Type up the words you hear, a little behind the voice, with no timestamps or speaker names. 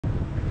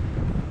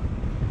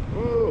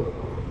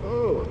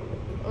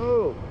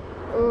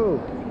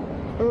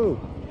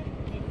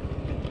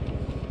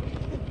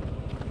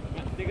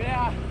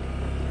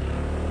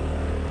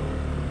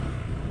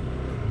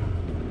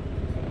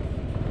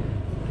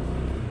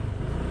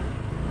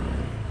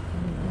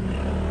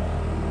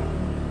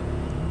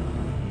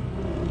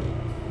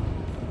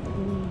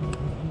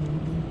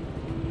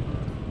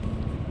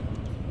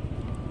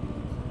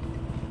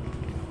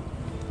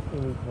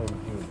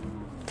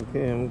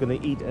Okay, I'm gonna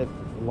eat at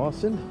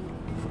Lawson.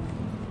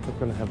 We're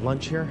gonna have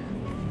lunch here.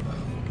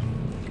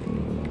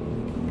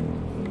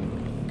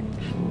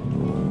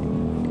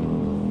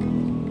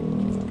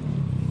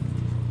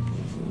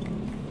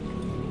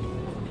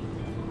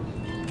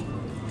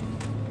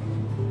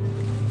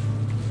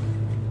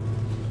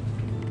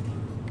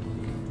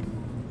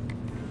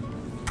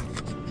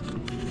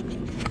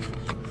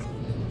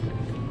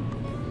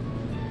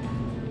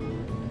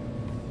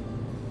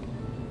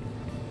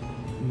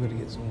 I'm gonna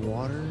get some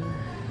water.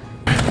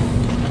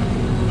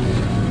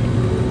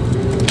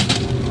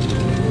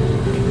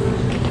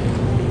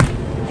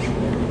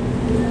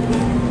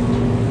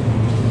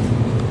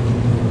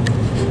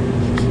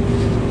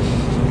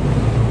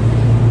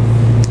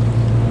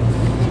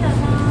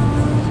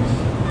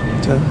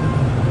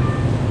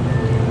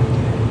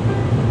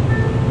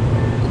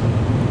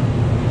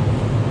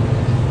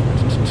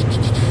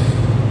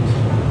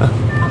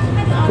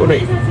こ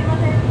れ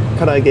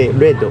唐揚げ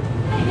レッド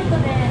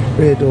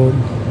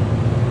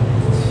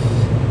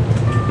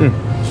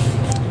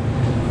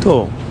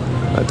と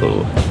あ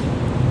と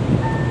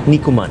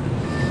肉まん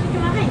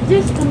ジュ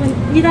ースこの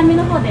2段目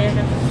の方でよ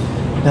かっ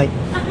た。はい、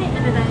あ、はい、あり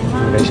がとうございま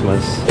す。お願いし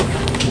ます。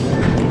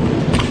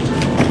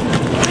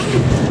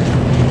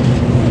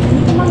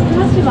肉まんか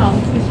らしはお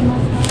付けしま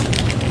す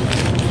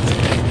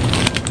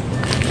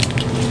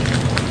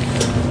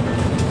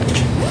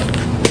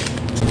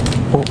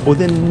か？お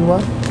でん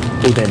は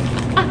おでん。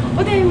あ、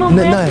おでんも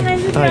もやしない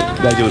ですか？はい、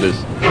大丈夫です。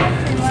すい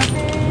ませ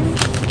ん。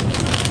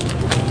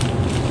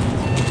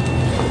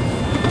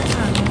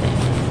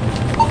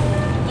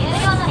有料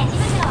のレジ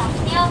袋は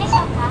必要でし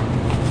ょうか？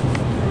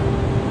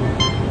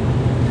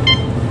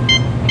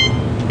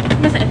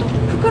ごめんなさい、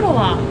袋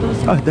はどう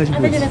しますか？大丈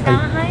夫です。大丈夫ですか？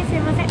はい、すい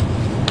ません。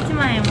1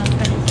万円お預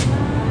かりしま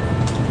す。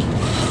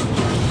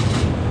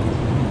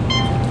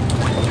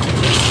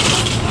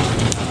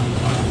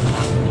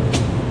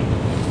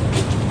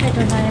ありが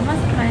とうございま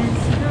す。返し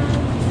と、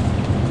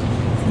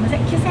すみません、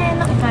9000円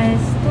のお返し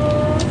と、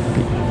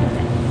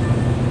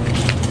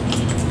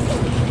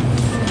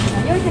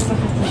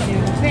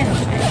486円のお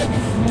返しで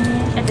すね。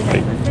ありがとうござ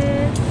います。す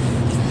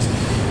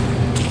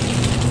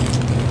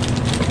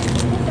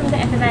みません、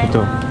ありがとうござい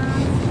ます。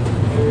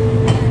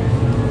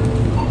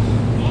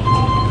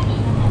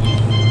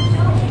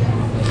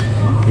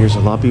Here's a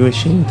lobby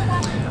machine.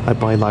 I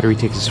buy lottery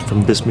tickets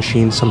from this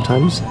machine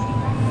sometimes.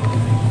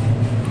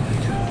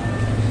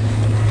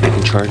 I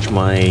can charge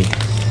my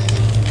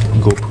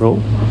GoPro.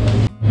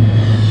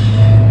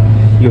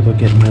 You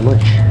look at my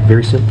lunch.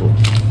 Very simple.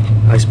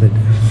 I spent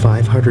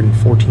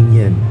 514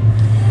 yen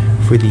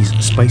for these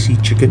spicy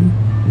chicken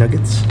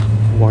nuggets,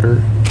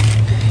 water,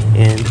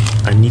 and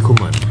a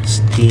nikoman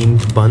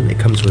steamed bun. It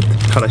comes with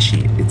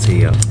karashi. It's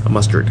a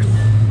mustard.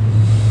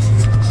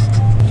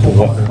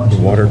 The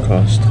water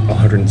cost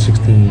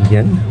 116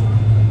 yen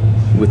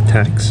with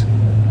tax,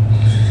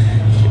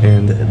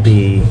 and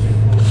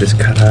this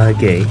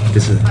karaage,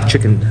 this is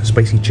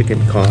spicy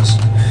chicken, costs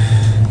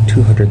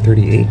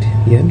 238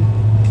 yen,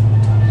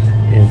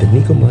 and the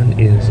nikoman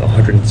is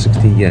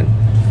 160 yen.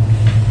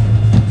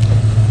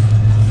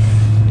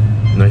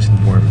 Nice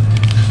and warm.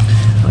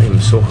 I am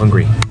so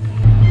hungry.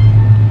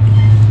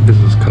 This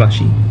is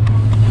karashi.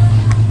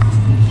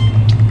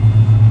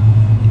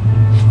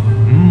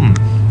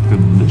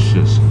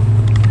 Delicious.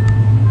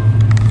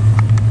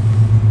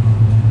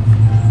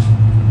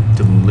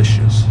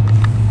 Delicious.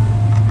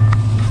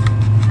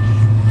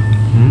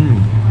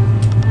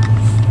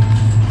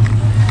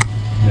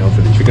 Now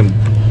for the chicken,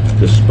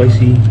 the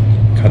spicy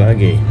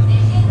karaage.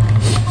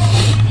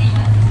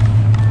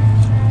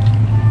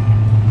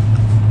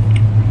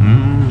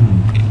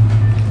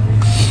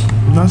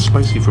 Not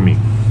spicy for me.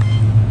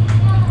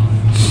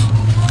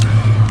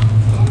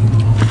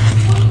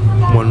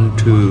 1,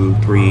 2,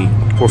 3,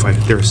 4,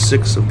 5. There are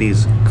 6 of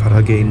these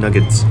karaage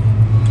nuggets.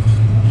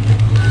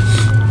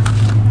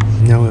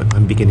 Now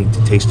I'm beginning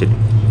to taste it.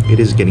 It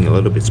is getting a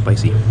little bit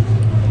spicy.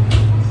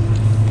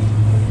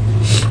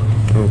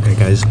 Okay,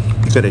 guys,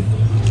 you gotta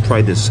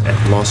try this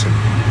at Lawson.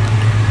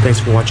 Thanks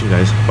for watching,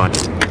 guys. Bye.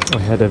 I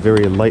had a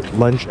very light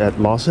lunch at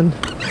Lawson.